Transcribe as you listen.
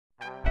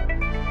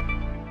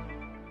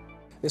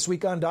This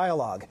week on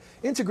Dialogue,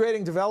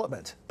 integrating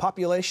development,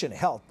 population,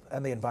 health,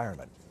 and the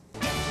environment.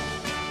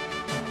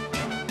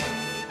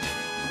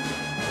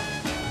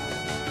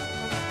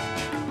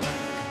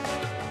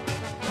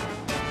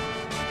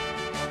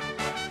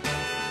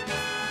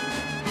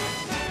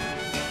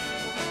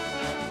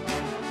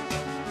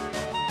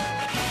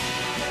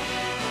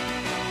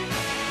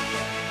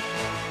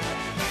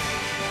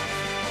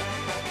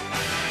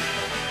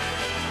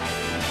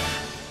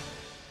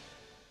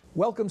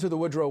 Welcome to the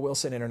Woodrow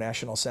Wilson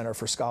International Center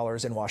for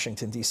Scholars in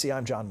Washington, D.C.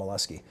 I'm John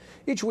Molesky.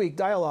 Each week,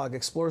 Dialogue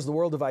explores the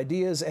world of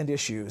ideas and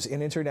issues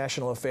in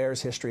international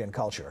affairs, history, and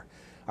culture.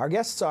 Our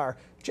guests are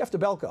Geoff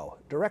Dabelko,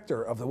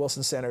 Director of the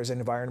Wilson Center's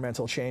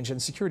Environmental Change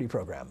and Security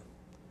Program;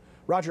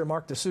 Roger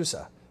Mark de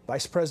Souza,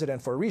 Vice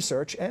President for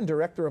Research and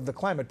Director of the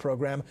Climate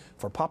Program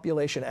for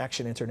Population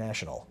Action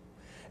International;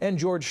 and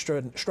George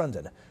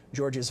Strunden.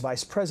 George is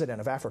Vice President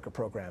of Africa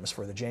Programs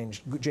for the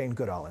Jane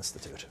Goodall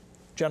Institute.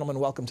 Gentlemen,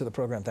 welcome to the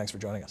program. Thanks for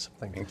joining us.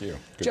 Thank you.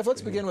 Geoff,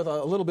 let's begin with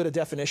a little bit of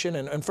definition.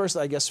 And first,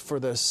 I guess, for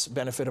the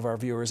benefit of our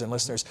viewers and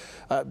listeners,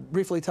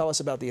 briefly tell us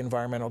about the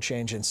Environmental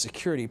Change and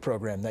Security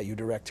Program that you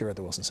direct here at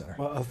the Wilson Center.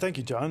 Well, thank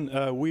you,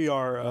 John. We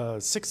are a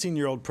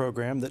 16-year-old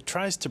program that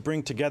tries to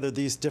bring together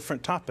these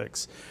different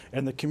topics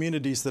and the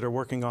communities that are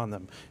working on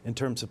them in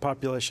terms of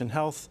population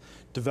health,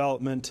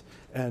 development,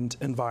 and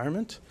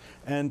environment,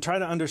 and try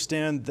to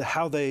understand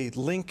how they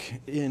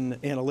link in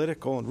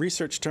analytical and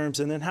research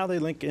terms, and then how they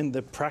link in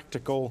the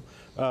practical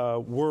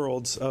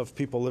worlds of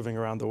people living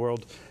around the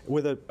world,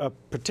 with a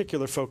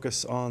particular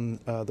focus on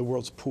the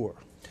world's poor.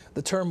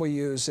 The term we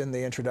use in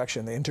the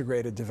introduction, the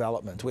integrated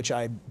development, which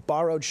I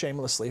borrowed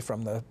shamelessly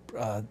from the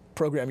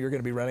program you're going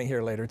to be running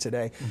here later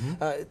today.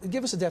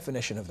 Give us a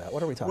definition of that.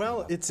 What are we talking about?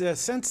 Well, it's a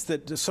sense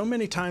that so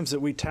many times that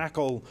we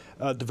tackle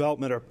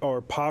development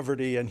or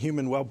poverty and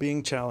human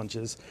well-being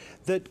challenges,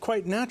 that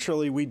quite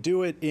naturally we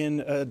do it in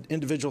an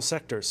individual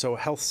sector, so a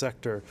health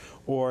sector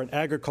or an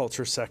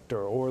agriculture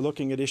sector, or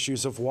looking at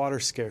issues of water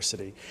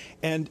scarcity.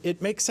 And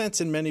it makes sense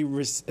in many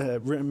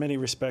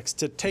respects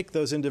to take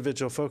those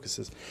individual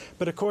focuses.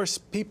 But of course,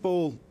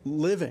 people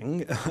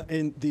living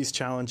in these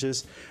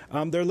challenges,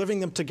 they're living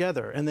them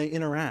together and they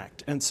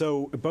interact. And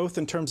so both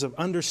in terms of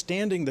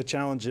understanding the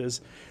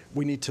challenges,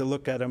 we need to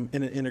look at them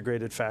in an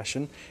integrated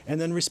fashion, and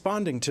then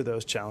responding to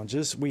those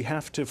challenges, we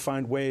have to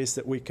find ways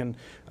that we can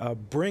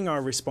bring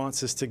our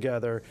responses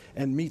together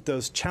and meet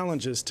those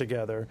challenges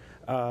together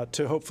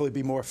to hopefully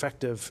be more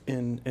effective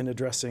in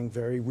addressing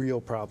very real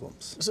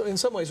problems. So in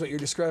some ways what you're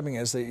describing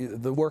is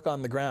the work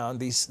on the ground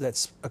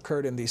that's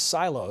occurred in these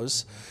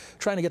silos,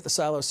 trying to get the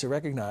silos to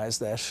recognize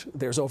that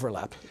there's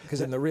overlap,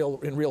 because in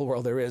real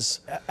world there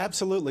is.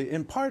 Absolutely,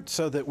 in part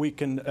so that we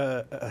can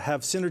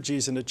have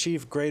synergies and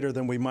achieve greater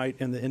than we might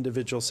in the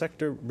individual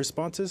sector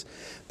responses,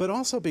 but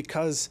also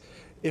because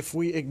if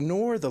we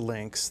ignore the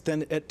links,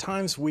 then at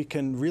times we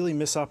can really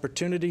miss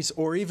opportunities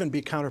or even be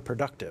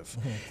counterproductive.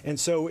 And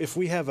so if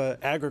we have an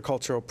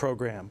agricultural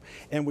program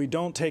and we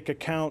don't take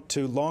account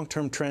to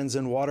long-term trends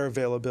in water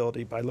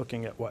availability by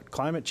looking at what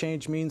climate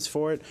change means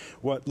for it,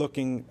 what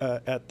looking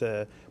at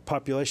the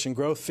population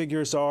growth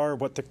figures are,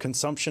 what the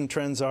consumption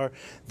trends are,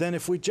 then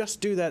if we just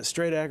do that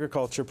straight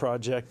agriculture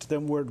project,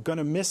 then we're going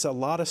to miss a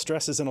lot of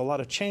stresses and a lot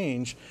of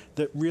change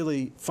that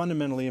really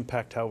fundamentally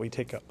impact how we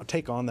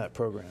take on that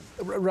program.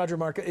 Roger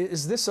Mark,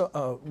 is this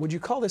would you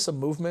call this a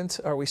movement?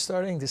 Are we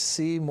starting to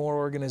see more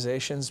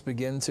organizations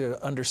begin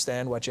to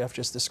understand what Geoff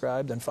just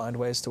described and find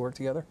ways to work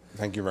together?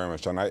 Thank you very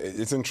much, John.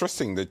 It's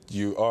interesting that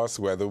you ask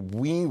whether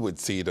we would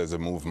see it as a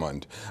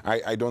movement.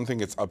 I don't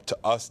think it's up to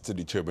us to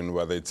determine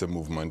whether it's a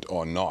movement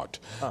or not.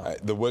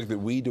 The work that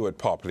we do at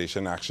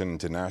Population Action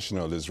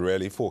International is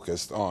really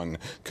focused on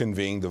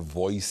conveying the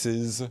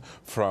voices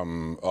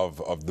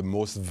of the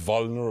most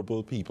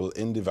vulnerable people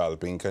in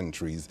developing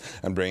countries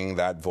and bringing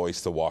that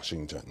voice to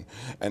Washington.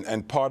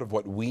 And part of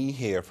what we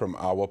hear from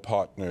our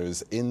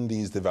partners in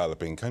these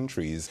developing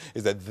countries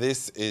is that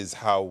this is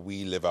how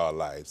we live our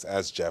lives,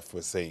 as Geoff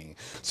was saying.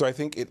 So I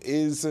think it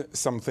is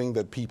something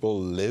that people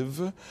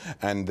live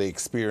and they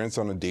experience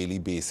on a daily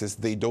basis.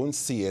 They don't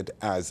see it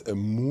as a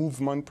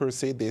movement per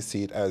se. They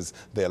see it as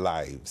their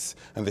lives.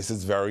 And this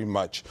is very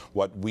much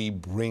what we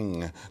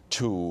bring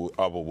to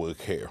our work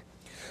here.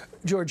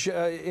 George,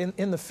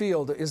 in the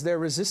field, is there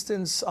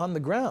resistance on the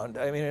ground?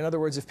 I mean, in other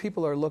words, if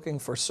people are looking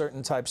for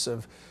certain types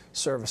of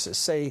services,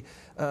 say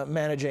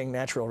managing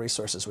natural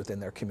resources within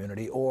their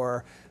community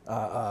or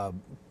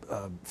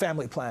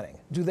family planning,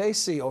 do they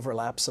see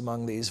overlaps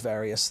among these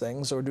various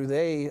things, or do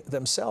they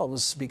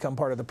themselves become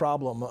part of the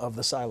problem of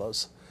the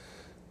silos?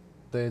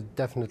 They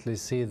definitely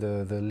see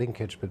the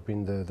linkage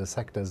between the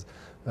sectors.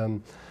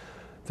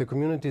 The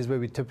communities where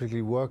we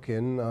typically work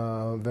in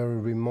are very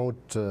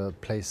remote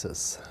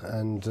places,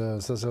 and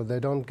so they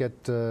don't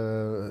get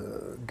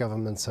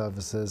government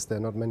services. There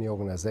are not many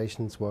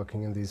organizations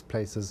working in these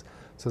places.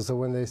 So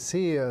when they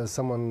see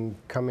someone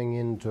coming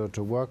in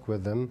to work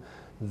with them,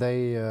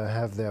 they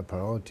have their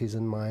priorities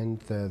in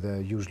mind. There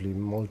are usually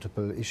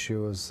multiple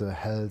issues: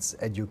 health,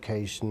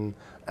 education,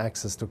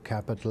 access to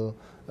capital,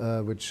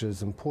 which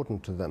is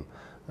important to them.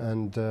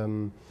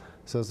 And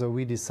So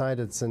we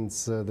decided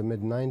since the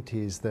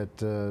mid-90s that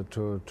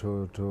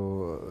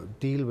to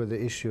deal with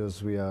the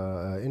issues we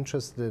are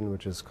interested in,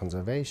 which is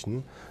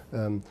conservation,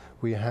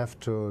 we have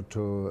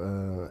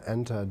to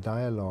enter a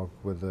dialogue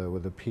with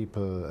the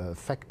people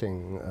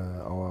affecting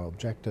our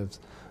objectives,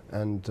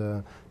 and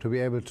to be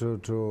able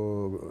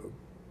to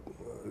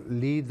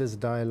lead this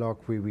dialogue,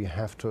 we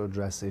have to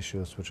address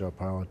issues which are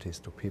priorities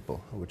to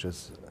people, which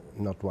is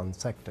not one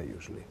sector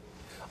usually.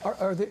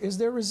 Is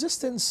there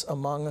resistance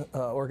among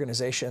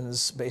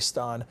organizations based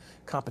on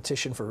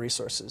competition for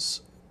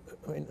resources?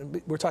 I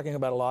mean, we're talking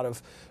about a lot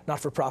of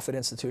not-for-profit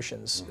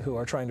institutions who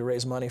are trying to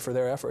raise money for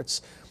their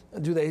efforts.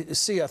 Do they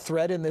see a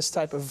threat in this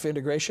type of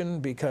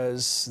integration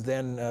because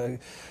then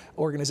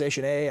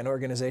Organization A and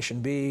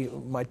Organization B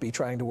might be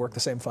trying to work the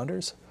same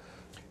funders?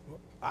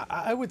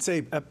 I would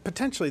say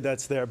potentially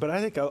that's there, but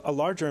I think a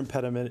larger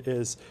impediment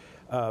is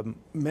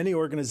many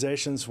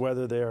organizations,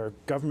 whether they are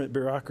government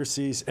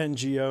bureaucracies,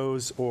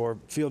 NGOs, or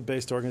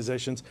field-based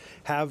organizations,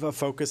 have a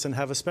focus and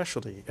have a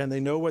specialty, and they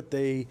know what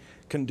they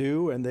can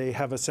do, and they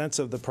have a sense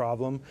of the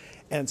problem.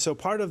 And so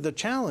part of the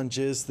challenge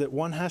is that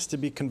one has to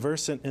be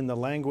conversant in the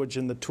language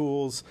and the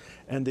tools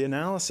and the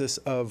analysis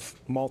of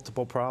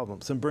multiple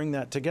problems and bring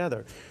that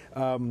together.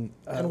 And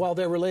while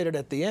they're related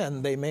at the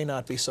end, they may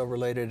not be so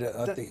related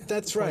at the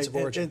That's points right. of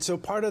origin. And so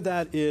part of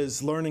that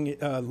is learning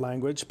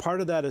language.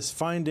 Part of that is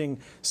finding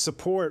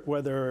support,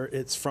 whether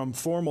it's from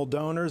formal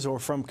donors or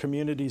from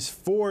communities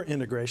for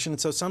integration.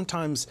 And so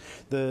sometimes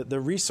the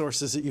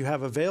resources that you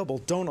have available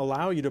don't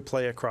allow you to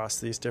play across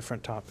these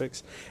different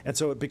topics. And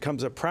so it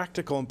becomes a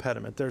practical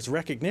impediment. There's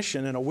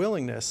recognition and a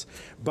willingness,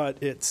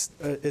 but it's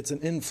an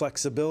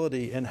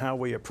inflexibility in how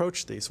we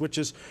approach these, which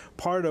is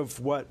part of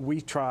what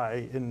we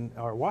try in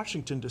our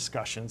Washington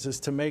discussions, is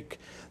to make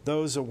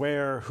those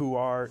aware who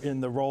are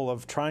in the role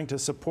of trying to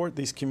support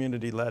these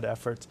community-led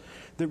efforts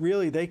that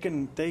really they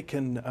can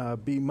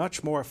be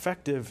much more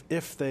effective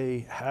if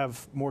they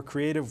have more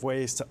creative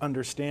ways to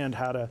understand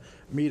how to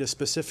meet a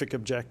specific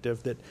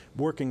objective, that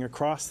working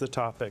across the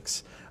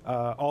topics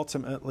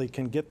ultimately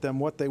can get them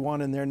what they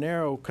want in their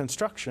narrow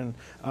construction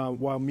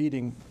while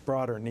meeting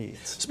broader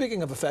needs.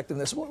 Speaking of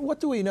effectiveness, what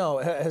do we know?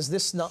 Has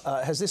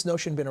this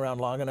notion been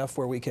around long enough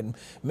where we can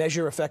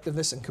measure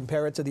effectiveness and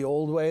compare it to the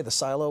old way, the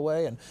silo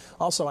way? And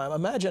also, I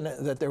imagine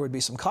that there would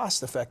be some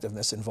cost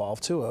effectiveness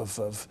involved too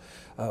of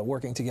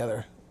working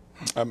together.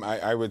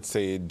 I would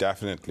say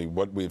definitely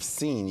what we've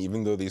seen,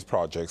 even though these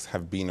projects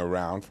have been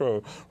around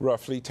for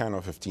roughly 10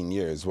 or 15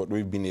 years, what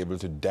we've been able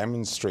to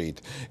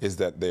demonstrate is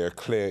that there are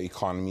clear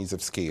economies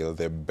of scale.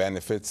 There are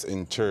benefits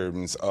in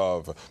terms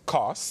of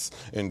costs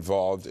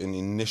involved in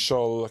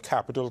initial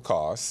capital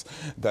costs,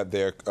 that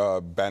there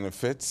are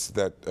benefits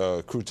that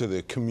accrue to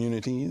the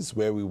communities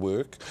where we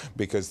work,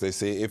 because they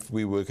say if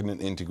we work in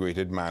an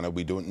integrated manner,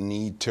 we don't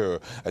need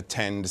to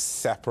attend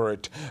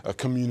separate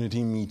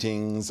community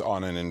meetings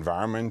on an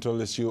environmental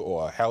issue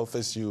or a health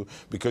issue.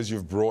 Because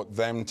you've brought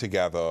them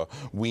together,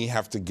 we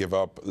have to give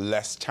up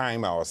less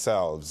time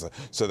ourselves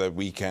so that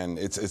we can,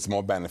 it's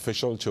more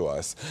beneficial to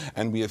us.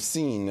 And we have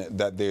seen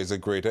that there's a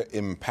greater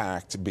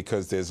impact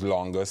because there's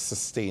longer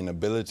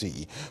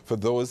sustainability for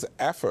those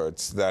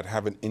efforts that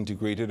have an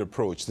integrated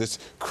approach. This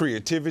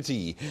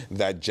creativity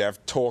that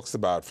Geoff talks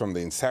about from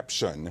the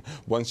inception,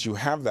 once you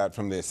have that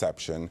from the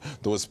inception,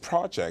 those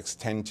projects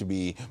tend to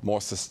be more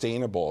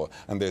sustainable,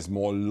 and there's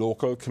more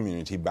local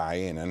community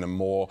buy-in and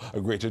a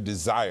greater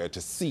desire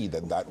to see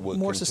that work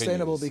more continues.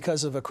 Sustainable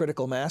because of a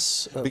critical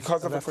mass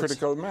because of a efforts?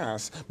 Critical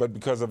mass, but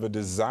because of a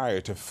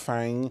desire to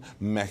find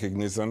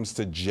mechanisms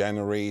to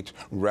generate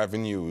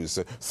revenues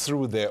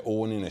through their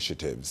own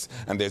initiatives.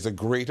 And there's a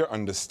greater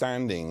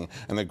understanding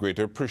and a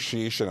greater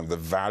appreciation of the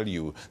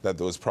value that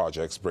those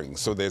projects bring.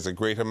 So there's a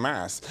greater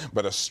mass,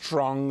 but a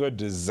stronger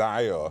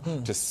desire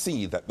to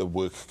see that the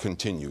work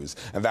continues.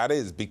 And that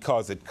is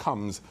because it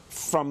comes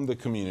from the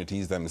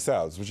communities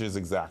themselves, which is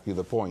exactly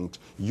the point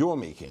you're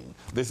making.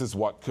 This is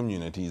what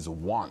communities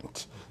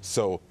want.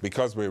 So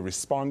because we're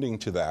responding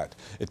to that,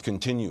 it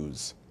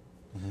continues.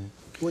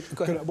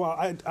 Go ahead. Well,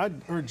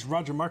 I'd urge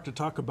Roger Mark to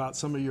talk about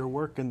some of your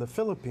work in the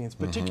Philippines,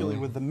 particularly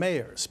with the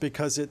mayors,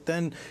 because it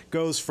then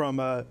goes from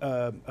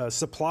a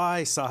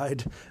supply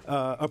side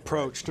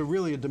approach to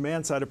really a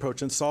demand side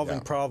approach in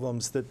solving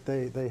problems that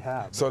they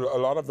have. So a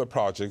lot of the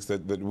projects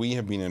that we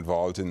have been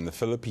involved in the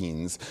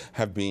Philippines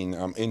have been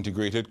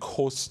integrated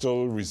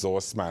coastal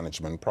resource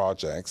management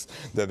projects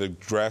that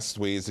address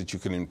ways that you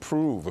can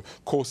improve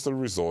coastal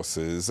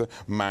resources,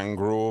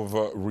 mangrove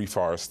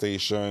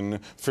reforestation,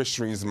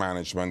 fisheries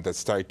management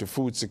that's tied to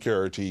food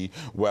security,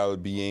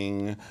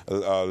 well-being,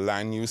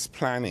 land use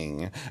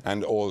planning,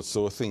 and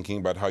also thinking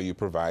about how you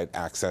provide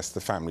access to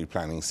family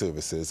planning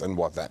services and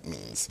what that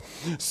means.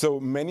 So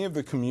many of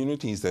the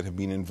communities that have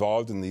been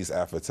involved in these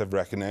efforts have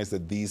recognized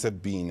that these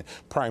have been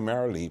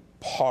primarily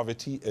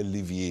poverty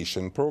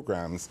alleviation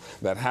programs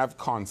that have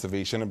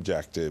conservation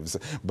objectives.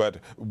 But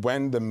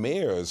when the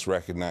mayors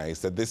recognize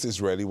that this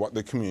is really what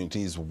the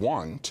communities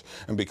want,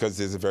 and because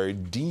there's a very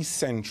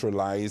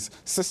decentralized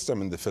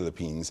system in the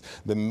Philippines,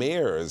 the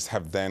mayors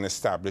have then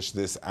established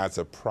this as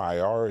a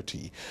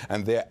priority,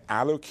 and they're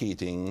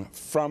allocating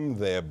from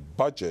their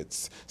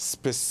budgets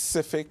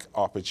specific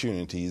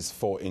opportunities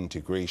for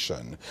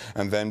integration.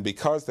 And then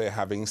because they're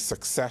having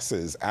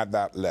successes at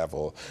that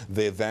level,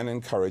 they then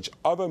encourage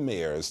other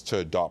mayors to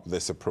adopt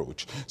this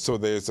approach. So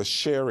there's a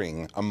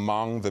sharing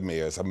among the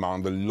mayors,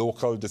 among the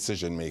local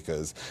decision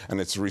makers,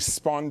 and it's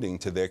responding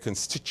to their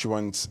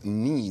constituents'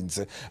 needs,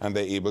 and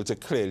they're able to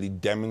clearly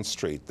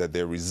demonstrate that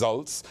their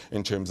results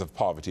in terms of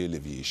poverty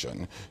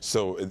alleviation.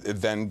 So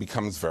it then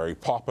becomes very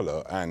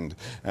popular, and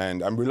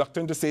I'm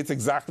reluctant to say it's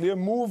exactly a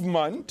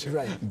movement,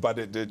 right,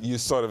 but you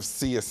sort of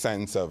see a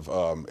sense of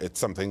it's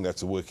something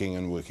that's working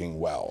and working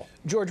well.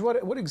 George,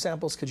 what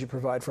examples could you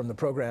provide from the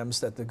programs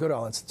that the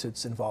Goodall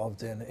Institute's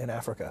involved in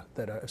Africa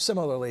that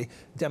similarly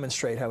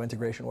demonstrate how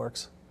integration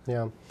works?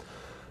 Yeah.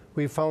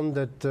 We found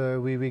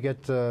that we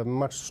get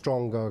much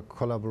stronger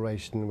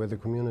collaboration with the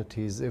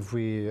communities if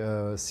we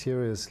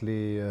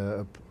seriously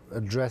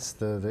address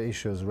the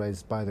issues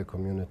raised by the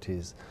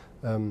communities.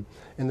 In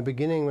the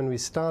beginning, when we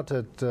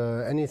started,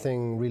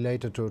 anything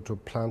related to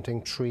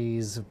planting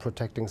trees,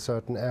 protecting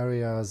certain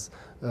areas,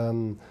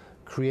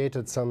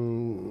 created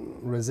some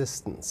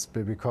resistance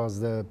because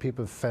the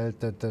people felt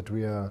that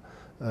we are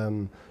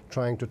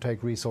trying to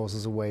take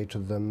resources away to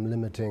them,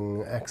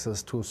 limiting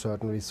access to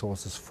certain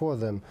resources for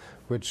them,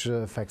 which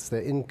affects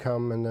their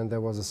income, and then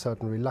there was a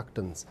certain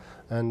reluctance.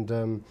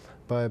 And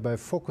by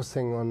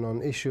focusing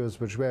on issues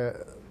which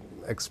were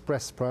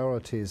express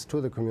priorities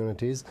to the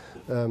communities,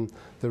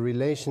 the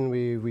relation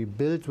we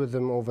built with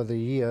them over the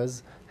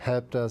years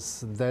helped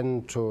us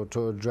then to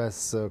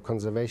address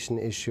conservation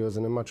issues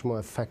in a much more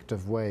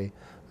effective way.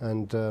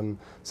 And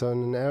so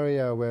in an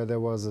area where there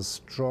was a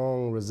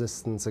strong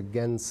resistance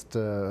against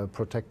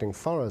protecting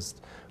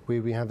forest,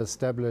 we have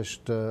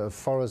established a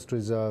forest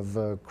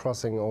reserve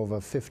crossing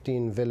over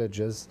 15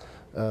 villages.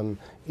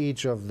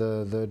 Each of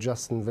the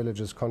adjacent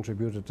villages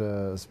contributed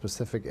a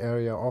specific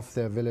area of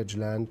their village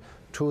land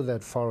to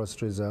that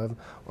forest reserve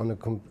on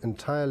an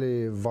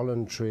entirely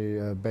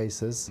voluntary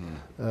basis.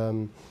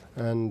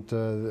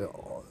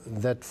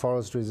 That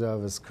forest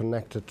reserve is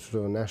connected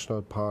to a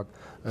national park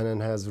and then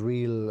has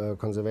real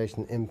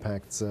conservation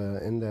impacts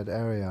in that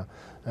area.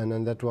 And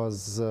then that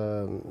was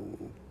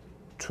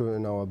true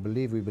in our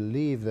belief. We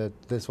believe that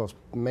this was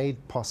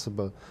made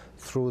possible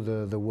through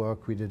the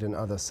work we did in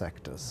other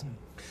sectors.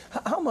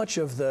 How much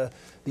of the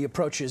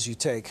approaches you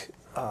take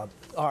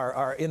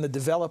are in the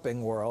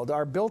developing world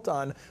are built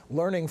on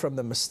learning from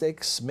the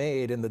mistakes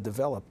made in the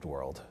developed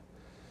world?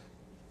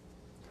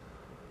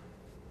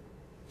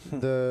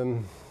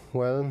 The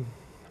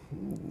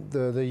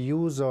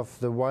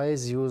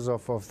wise use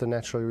of the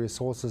natural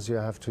resources you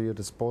have to your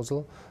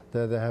disposal.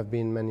 There have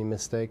been many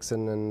mistakes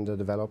in the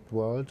developed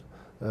world.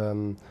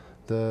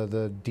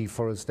 The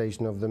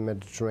deforestation of the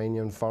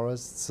Mediterranean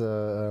forests,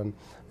 and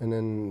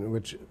then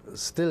which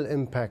still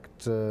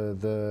impact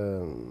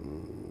the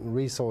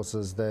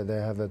resources they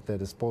have at their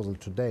disposal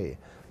today,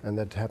 and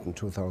that happened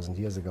 2,000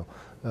 years ago.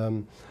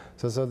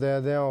 So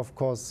there are of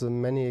course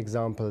many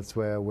examples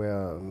where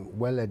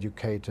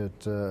well-educated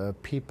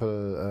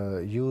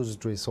people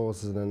used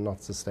resources in a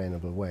not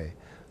sustainable way.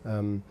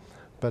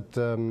 But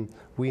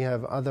we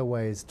have other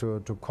ways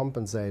to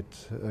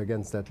compensate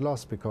against that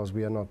loss, because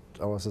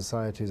our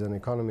societies and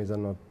economies are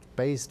not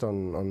based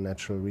on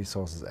natural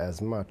resources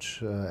as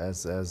much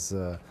as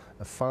a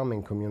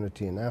farming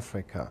community in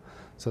Africa.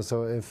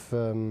 So if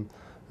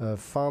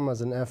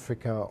farmers in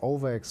Africa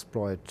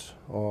overexploit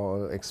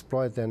or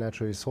exploit their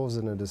natural resources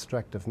in a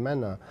destructive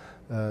manner,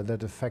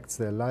 that affects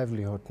their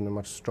livelihood in a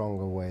much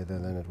stronger way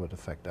than it would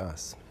affect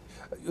us.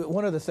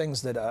 One of the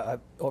things that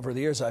over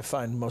the years I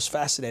find most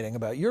fascinating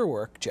about your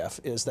work, Geoff,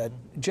 is that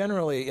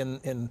generally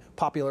in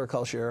popular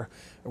culture,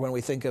 when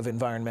we think of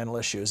environmental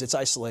issues, it's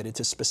isolated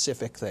to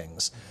specific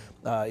things.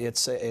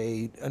 It's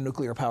a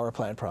nuclear power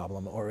plant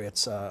problem, or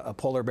it's a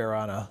polar bear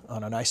on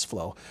an ice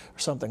floe, or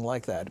something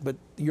like that. But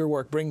your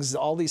work brings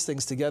all these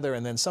things together,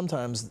 and then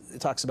sometimes it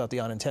talks about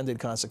the unintended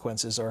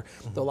consequences or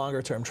the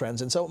longer-term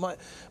trends. And so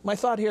my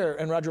thought here,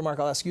 and Roger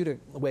Mark, I'll ask you to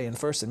weigh in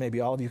first, and maybe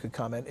all of you could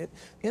comment,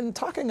 in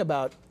talking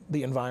about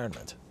the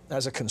environment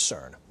as a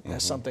concern,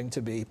 as something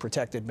to be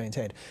protected,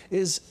 maintained,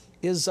 is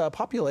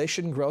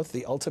population growth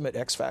the ultimate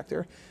X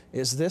factor?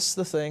 Is this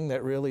the thing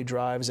that really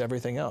drives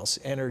everything else?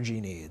 Energy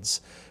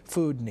needs,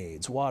 food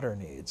needs, water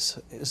needs.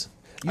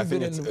 You've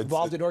been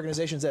involved in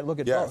organizations that look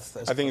at both.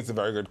 I think it's a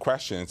very good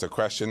question. It's a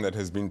question that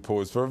has been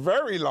posed for a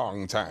very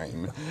long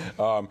time.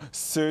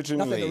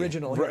 Certainly, nothing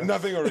original here.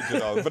 Nothing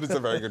original, but it's a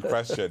very good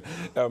question.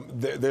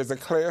 There's a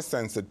clear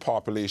sense that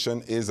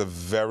population is a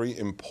very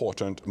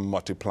important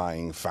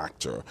multiplying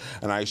factor.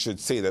 And I should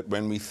say that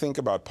when we think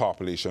about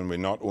population, we're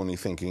not only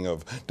thinking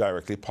of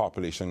directly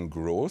population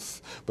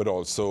growth, but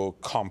also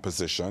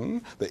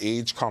composition, the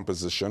age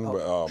composition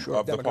of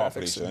the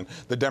population,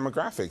 the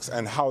demographics,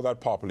 and how that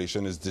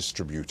population is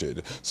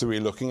distributed. So we're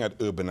looking at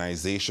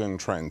urbanization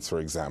trends, for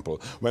example.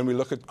 When we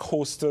look at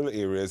coastal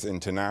areas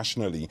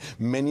internationally,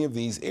 many of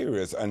these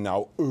areas are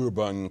now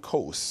urban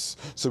coasts.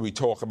 So we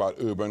talk about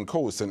urban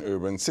coasts and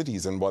urban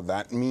cities and what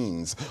that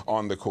means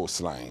on the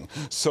coastline.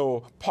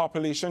 So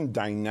population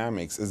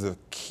dynamics is a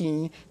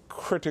key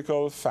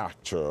critical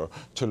factor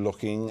to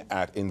looking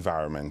at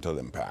environmental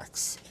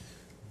impacts.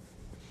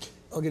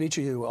 I'll get each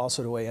of you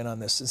also to weigh in on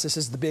this, since this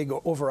is the big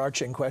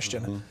overarching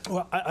question. Mm-hmm.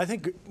 Well, I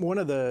think one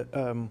of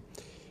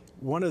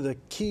the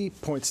key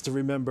points to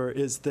remember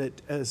is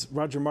that, as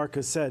Roger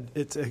Marcus said,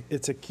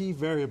 it's a key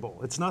variable.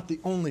 It's not the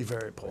only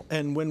variable.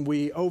 And when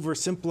we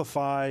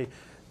oversimplify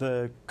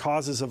the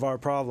causes of our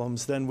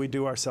problems, then we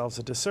do ourselves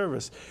a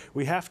disservice.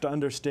 We have to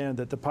understand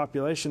that the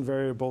population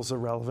variables are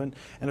relevant,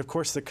 and of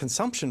course the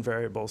consumption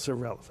variables are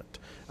relevant.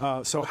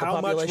 So how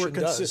much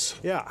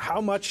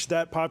how much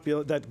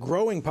that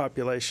growing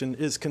population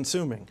is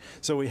consuming.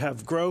 So we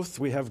have growth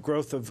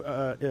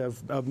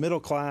of middle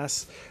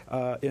class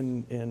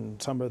in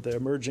some of the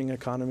emerging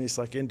economies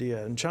like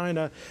India and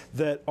China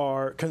that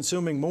are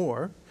consuming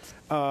more,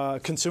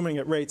 consuming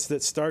at rates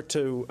that start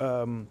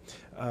to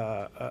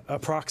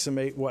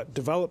approximate what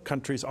developed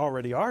countries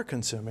already are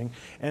consuming.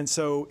 And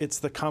so it's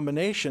the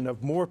combination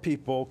of more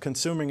people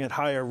consuming at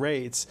higher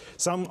rates,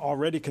 some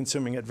already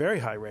consuming at very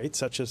high rates,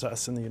 such as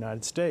us in the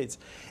United States.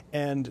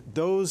 And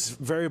those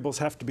variables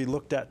have to be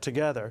looked at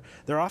together.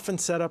 They're often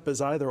set up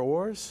as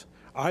either-ors,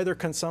 either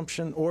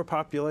consumption or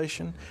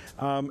population,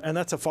 and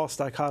that's a false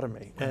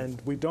dichotomy.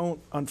 And we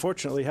don't,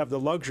 unfortunately, have the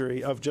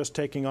luxury of just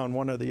taking on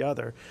one or the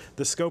other.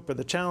 The scope of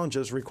the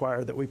challenges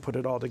require that we put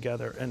it all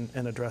together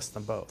and address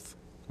them both.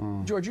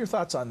 George, your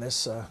thoughts on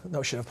this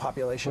notion of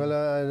population? Well,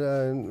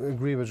 I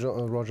agree with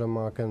Roger,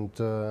 Mark, and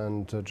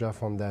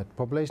Geoff on that.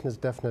 Population is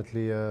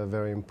definitely a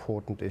very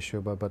important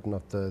issue, but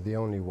not the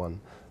only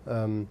one.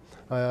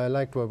 I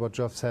liked what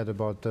Geoff said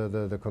about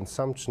the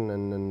consumption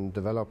in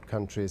developed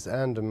countries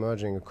and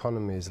emerging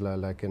economies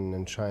like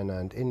in China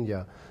and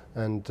India.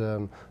 And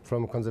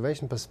from a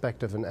conservation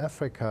perspective in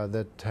Africa,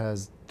 that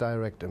has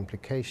direct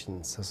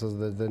implications. So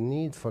the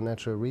need for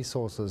natural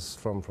resources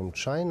from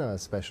China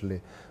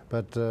especially,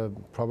 but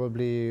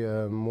probably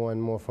more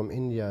and more from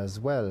India as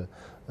well,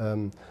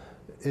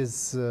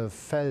 is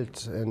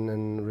felt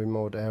in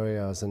remote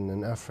areas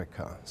in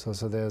Africa. So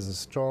there's a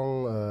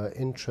strong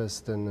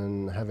interest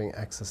in having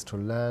access to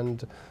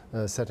land,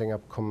 setting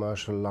up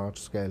commercial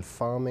large-scale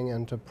farming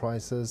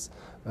enterprises.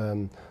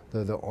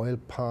 The oil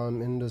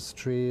palm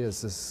industry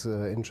is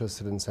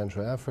interested in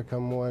Central Africa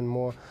more and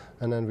more.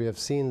 And then we have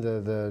seen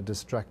the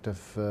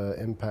destructive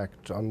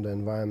impact on the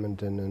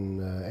environment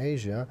in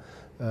Asia.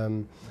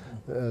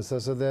 So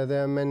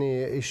there are many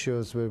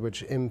issues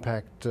which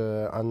impact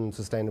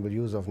unsustainable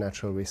use of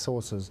natural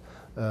resources.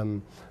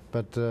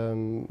 But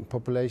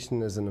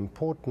population is an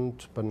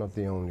important, but not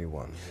the only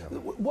one. Yeah.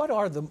 What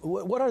are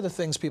the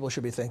things people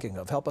should be thinking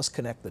of? Help us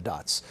connect the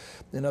dots.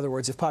 In other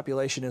words, if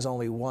population is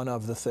only one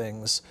of the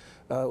things,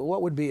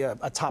 what would be a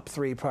top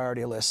 3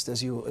 priority list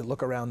as you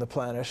look around the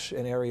planet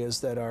in areas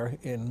that are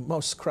in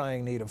most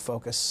crying need of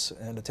focus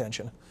and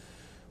attention?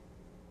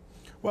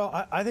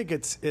 Well, I think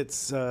it's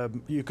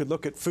you could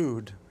look at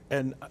food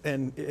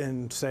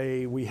and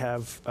say we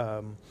have.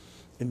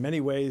 In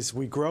many ways,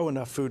 we grow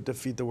enough food to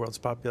feed the world's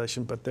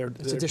population, but they're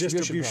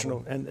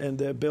distributional and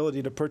the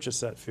ability to purchase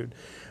that food.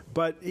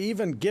 But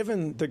even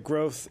given the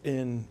growth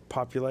in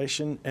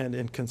population and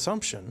in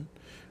consumption,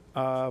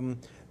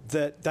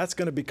 that's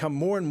going to become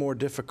more and more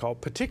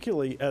difficult,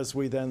 particularly as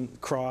we then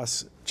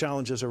cross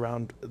challenges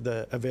around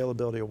the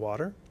availability of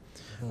water.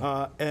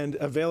 And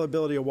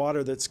availability of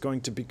water that's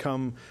going to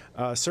become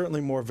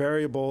certainly more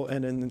variable,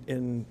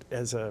 and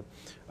as a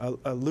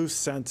loose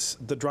sense,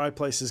 the dry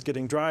places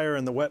getting drier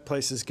and the wet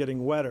places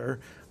getting wetter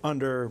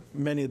under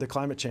many of the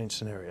climate change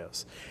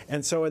scenarios.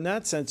 And so in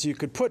that sense, you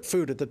could put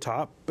food at the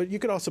top, but you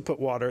could also put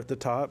water at the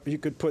top. You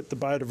could put the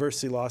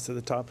biodiversity loss at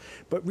the top.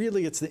 But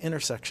really, it's the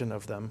intersection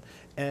of them.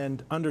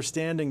 And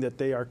understanding that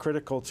they are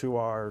critical to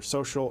our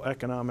social,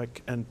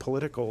 economic, and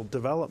political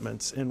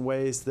developments in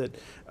ways that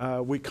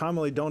we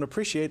commonly don't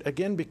appreciate,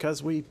 again,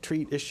 because we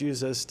treat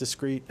issues as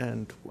discrete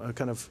and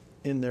kind of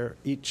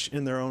each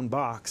in their own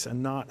box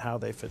and not how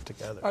they fit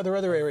together. Are there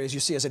other areas you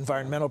see as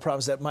environmental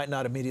problems that might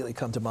not immediately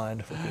come to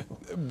mind for people?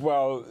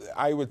 Well,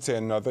 I would say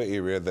another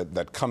area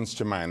that comes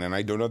to mind, and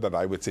I don't know that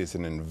I would say it's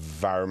an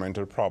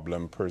environmental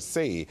problem per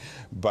se,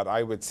 but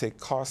I would say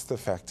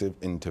cost-effective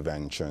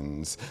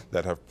interventions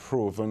that have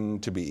proven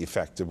to be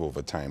effective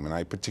over time. And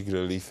I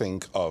particularly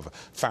think of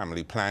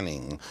family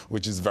planning,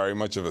 which is very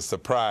much of a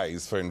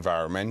surprise for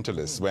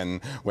environmentalists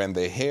when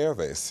they hear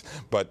this.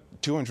 But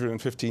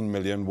 215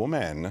 million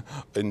women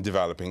in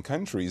developing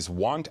countries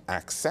want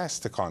access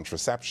to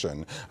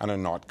contraception and are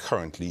not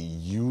currently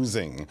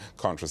using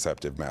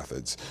contraceptive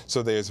methods.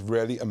 So there's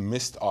really a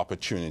missed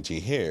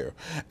opportunity here.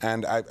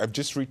 And I've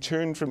just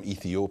returned from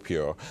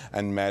Ethiopia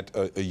and met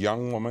a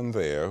young woman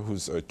there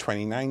who's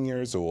 29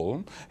 years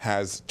old,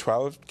 has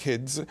 12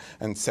 kids,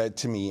 and said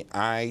to me,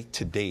 I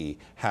today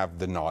have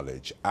the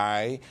knowledge.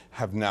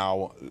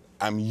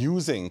 I'm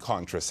using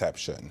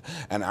contraception,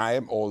 and I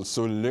am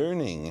also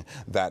learning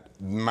that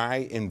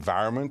my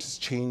environment is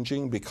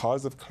changing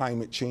because of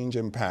climate change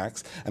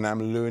impacts, and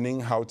I'm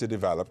learning how to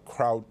develop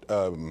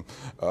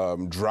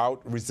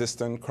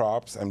drought-resistant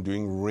crops. I'm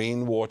doing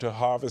rainwater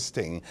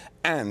harvesting,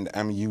 and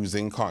I'm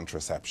using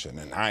contraception.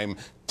 And I'm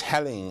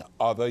telling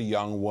other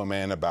young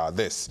women about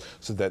this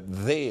so that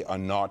they are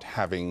not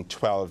having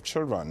 12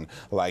 children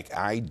like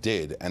I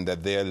did, and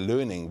that they're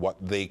learning what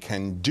they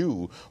can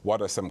do,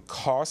 what are some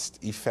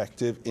cost-effective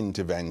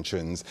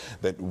interventions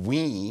that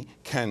we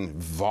can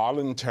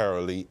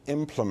voluntarily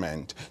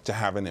implement to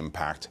have an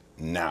impact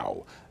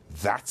now.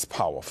 That's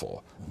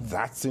powerful.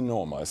 That's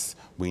enormous.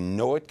 We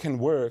know it can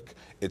work.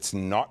 It's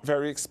not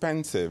very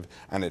expensive,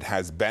 and it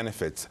has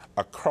benefits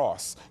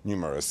across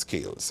numerous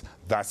scales.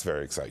 That's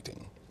very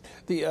exciting.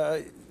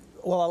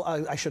 Well,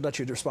 I should let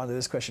you respond to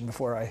this question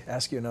before I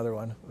ask you another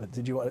one.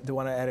 Do you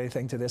want to add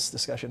anything to this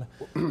discussion?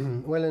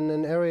 Well,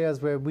 in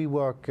areas where we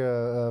work,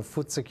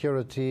 food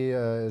security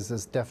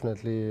is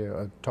definitely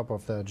top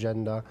of the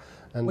agenda.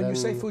 And when you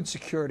say food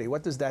security,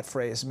 what does that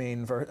phrase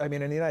mean? I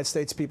mean, in the United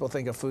States, people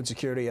think of food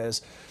security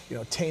as,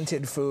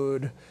 tainted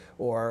food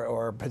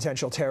or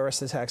potential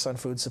terrorist attacks on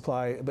food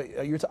supply. But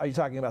are you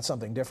talking about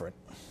something different?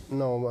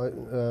 No,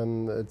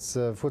 it's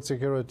food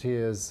security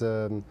is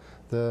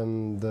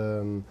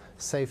the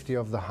safety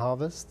of the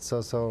harvest.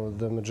 So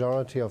the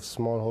majority of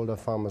smallholder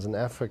farmers in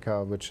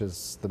Africa, which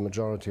is the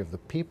majority of the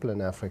people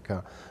in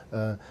Africa,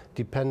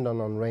 depend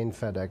on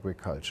rain-fed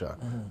agriculture.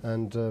 Mm-hmm.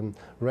 And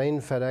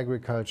rain-fed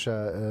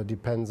agriculture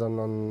depends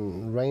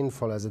on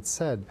rainfall, as it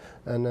said.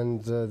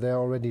 And there are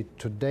already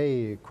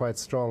today quite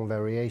strong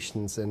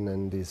variations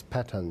in these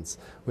patterns,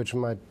 which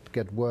might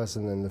get worse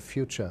in the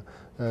future.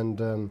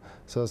 And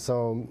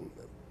so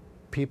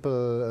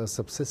people,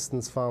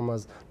 subsistence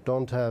farmers,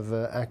 don't have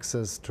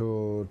access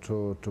to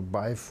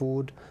buy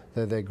food.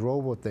 They grow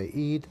what they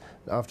eat.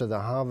 After the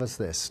harvest,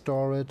 they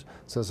store it.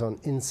 So an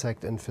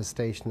insect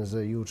infestation is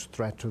a huge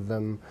threat to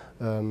them.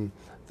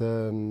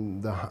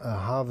 The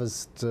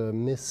harvest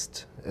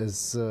missed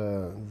is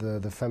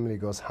the family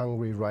goes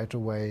hungry right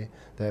away.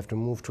 They have to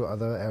move to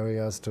other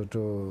areas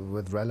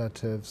with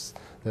relatives.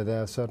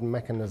 There are certain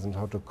mechanisms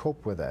how to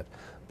cope with that.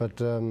 But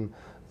to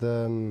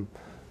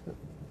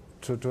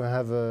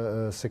have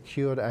a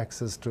secured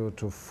access to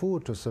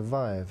food to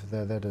survive,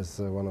 that is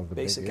one of the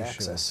basic big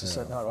access. issues.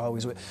 Is not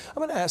always. I'm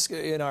going to ask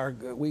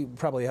we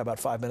probably have about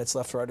 5 minutes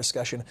left for our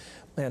discussion,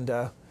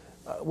 and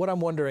what I'm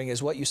wondering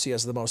is what you see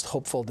as the most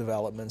hopeful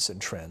developments and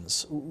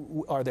trends.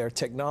 Are there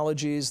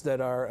technologies that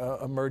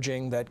are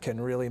emerging that can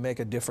really make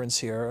a difference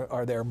here?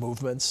 Are there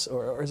movements,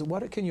 or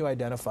what can you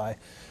identify? I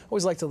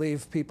always like to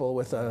leave people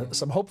with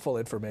some hopeful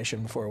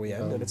information before we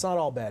end, and it's not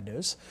all bad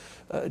news.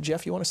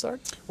 Geoff, you want to start?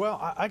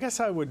 Well, I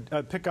guess I would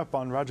pick up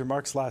on Roger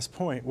Mark's last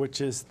point,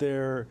 which is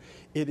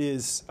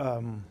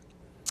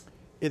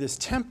it is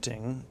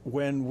tempting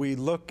when we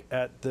look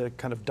at the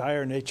kind of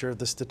dire nature of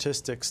the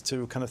statistics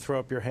to kind of throw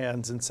up your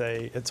hands and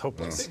say it's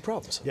hopeless. Big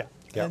problems. Yeah.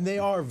 And they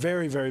are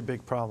very, very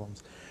big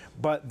problems.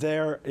 But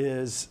there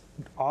is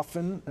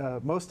often,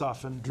 most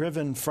often,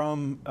 driven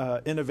from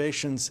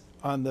innovations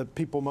on the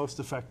people most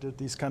affected,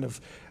 these kind of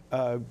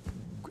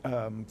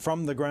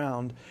from the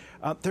ground.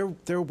 There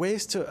are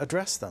ways to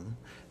address them.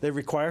 They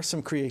require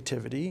some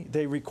creativity.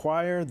 They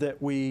require that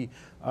we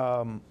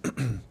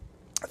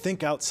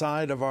think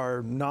outside of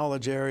our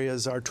knowledge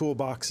areas, our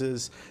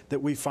toolboxes, that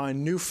we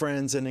find new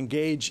friends and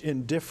engage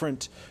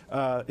different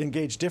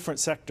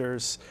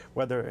sectors,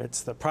 whether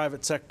it's the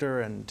private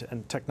sector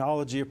and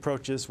technology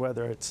approaches,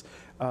 whether it's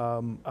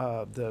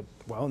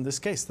in this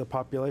case, the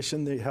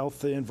population, the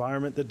health, the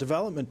environment, the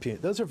development.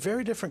 Those are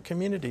very different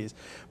communities,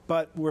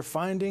 but we're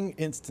finding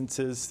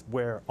instances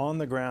where on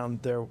the ground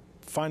they're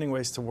finding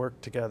ways to work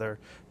together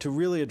to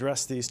really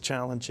address these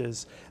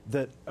challenges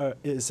that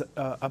is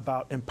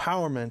about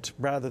empowerment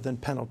rather than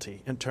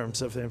penalty in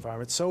terms of the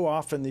environment. So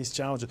often these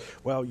challenges,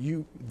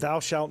 thou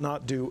shalt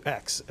not do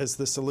X as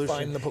the solution.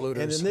 Find the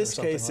polluters. And in this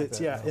case, like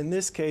that, in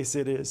this case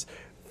it is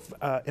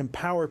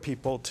empower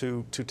people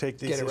to take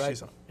these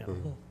issues on. Yeah.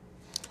 Mm-hmm.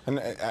 And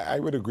I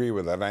would agree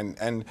with that.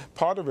 And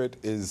part of it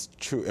is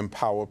to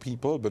empower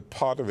people, but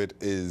part of it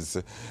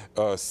is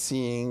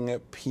seeing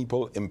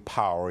people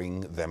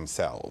empowering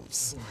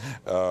themselves.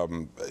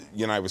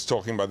 You know, I was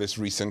talking about this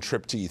recent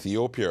trip to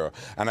Ethiopia,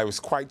 and I was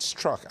quite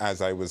struck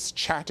as I was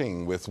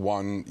chatting with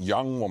one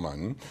young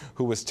woman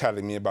who was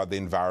telling me about the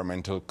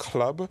environmental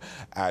club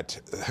at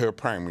her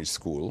primary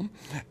school.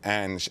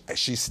 And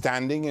she's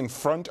standing in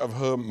front of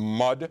her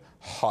mud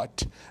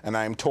hut, and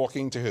I'm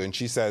talking to her, and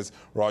she says,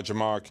 Roger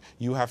Mark,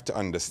 you have to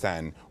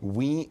understand,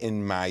 we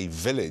in my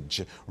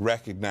village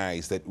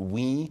recognize that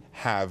we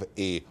have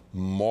a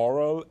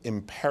moral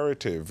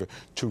imperative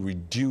to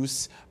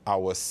reduce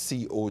our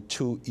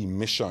CO2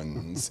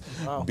 emissions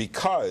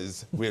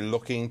because we're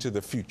looking to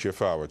the future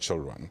for our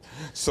children.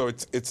 So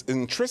it's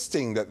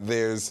interesting that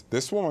there's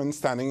this woman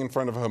standing in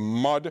front of her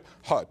mud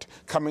hut,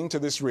 coming to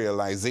this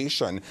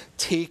realization,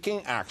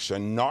 taking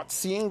action, not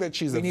seeing that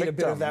she's a victim. We need a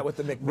bit of that with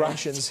the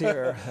McMansions here.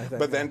 I think,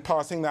 but then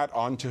passing that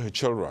on to her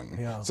children.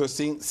 Yeah. So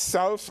seeing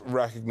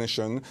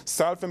self-recognition,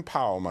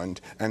 self-empowerment,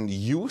 and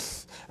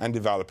youth, and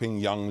developing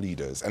young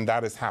leaders. And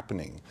that is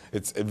happening.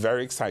 It's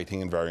very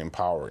exciting and very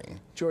empowering.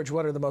 George,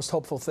 what are the most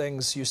hopeful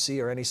things you see,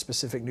 or any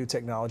specific new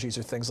technologies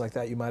or things like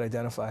that you might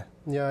identify?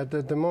 Yeah,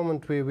 at the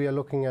moment we are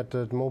looking at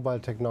mobile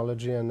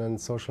technology and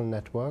social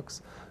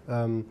networks.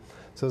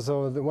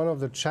 One of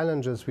the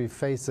challenges we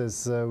face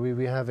is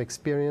we have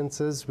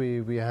experiences,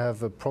 we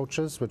have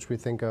approaches which we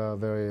think are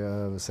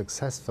very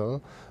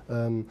successful.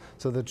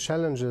 So the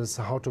challenge is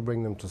how to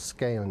bring them to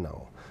scale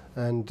now.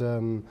 And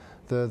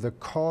the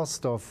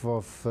cost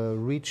of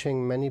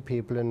reaching many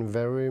people in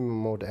very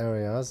remote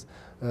areas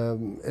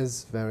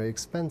is very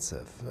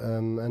expensive.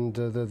 And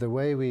the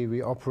way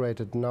we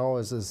operate it now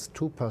is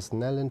too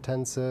personnel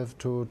intensive,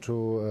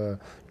 too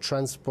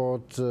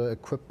transport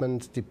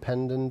equipment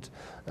dependent,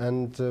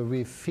 and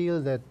we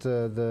feel that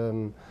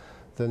the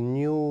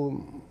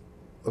new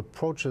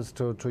approaches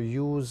to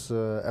use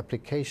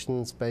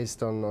applications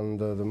based on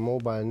the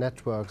mobile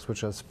networks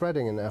which are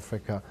spreading in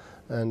Africa.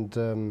 And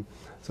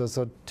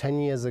so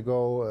 10 years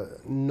ago,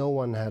 no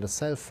one had a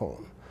cell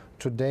phone.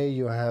 Today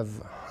you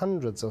have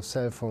hundreds of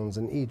cell phones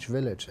in each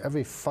village.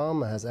 Every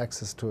farmer has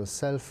access to a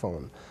cell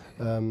phone.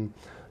 And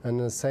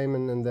the same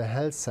in the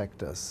health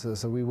sectors.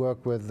 So we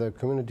work with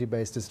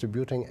community-based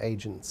distributing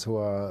agents who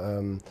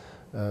are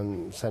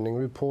sending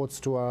reports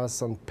to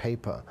us on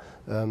paper.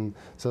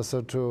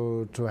 So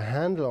to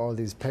handle all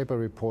these paper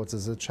reports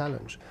is a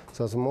challenge.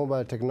 So it's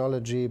mobile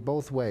technology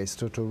both ways,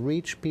 to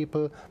reach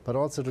people, but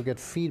also to get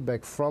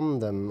feedback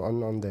from them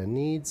on their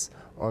needs,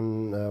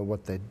 on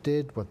what they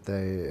did, what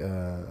they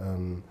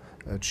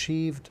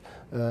achieved,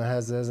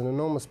 has an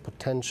enormous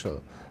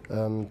potential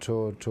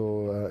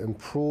to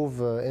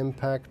improve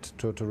impact,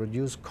 to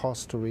reduce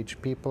cost to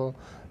reach people,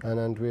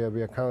 and we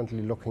are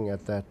currently looking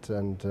at that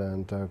and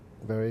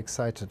very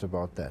excited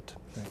about that.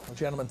 Well,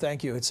 gentlemen,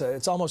 thank you.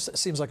 It's almost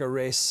seems like a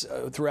race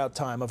throughout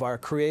time of our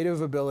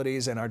creative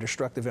abilities and our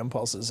destructive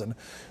impulses, and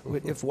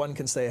if one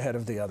can stay ahead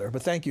of the other.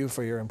 But thank you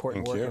for your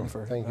important work and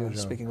for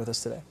speaking with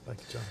us today.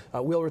 Thank you,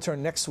 John. We'll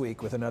return next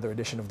week with another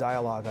edition of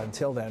Dialogue.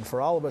 Until then, for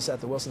all of us at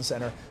the Wilson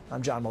Center,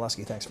 I'm John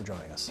Molesky. Thanks for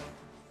joining us.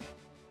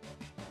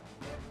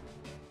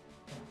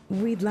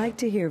 We'd like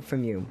to hear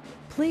from you.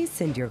 Please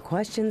send your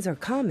questions or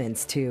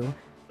comments to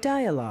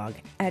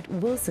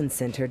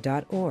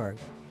dialogue@wilsoncenter.org.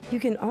 You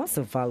can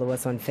also follow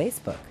us on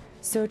Facebook.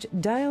 Search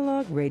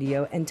Dialogue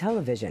Radio and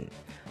Television.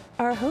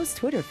 Our host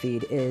Twitter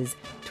feed is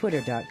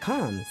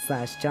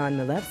twitter.com/John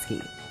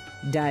Milewski.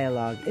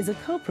 Dialogue is a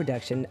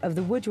co-production of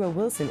the Woodrow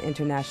Wilson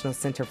International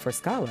Center for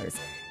Scholars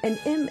and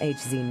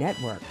MHZ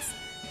Networks.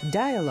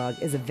 Dialogue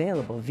is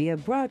available via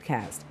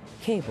broadcast,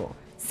 cable,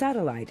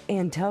 satellite,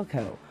 and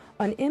telco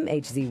on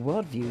MHZ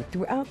Worldview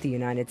throughout the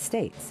United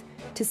States.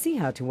 To see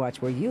how to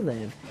watch where you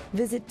live,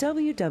 visit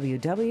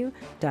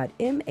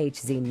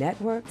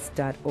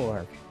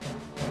www.mhznetworks.org.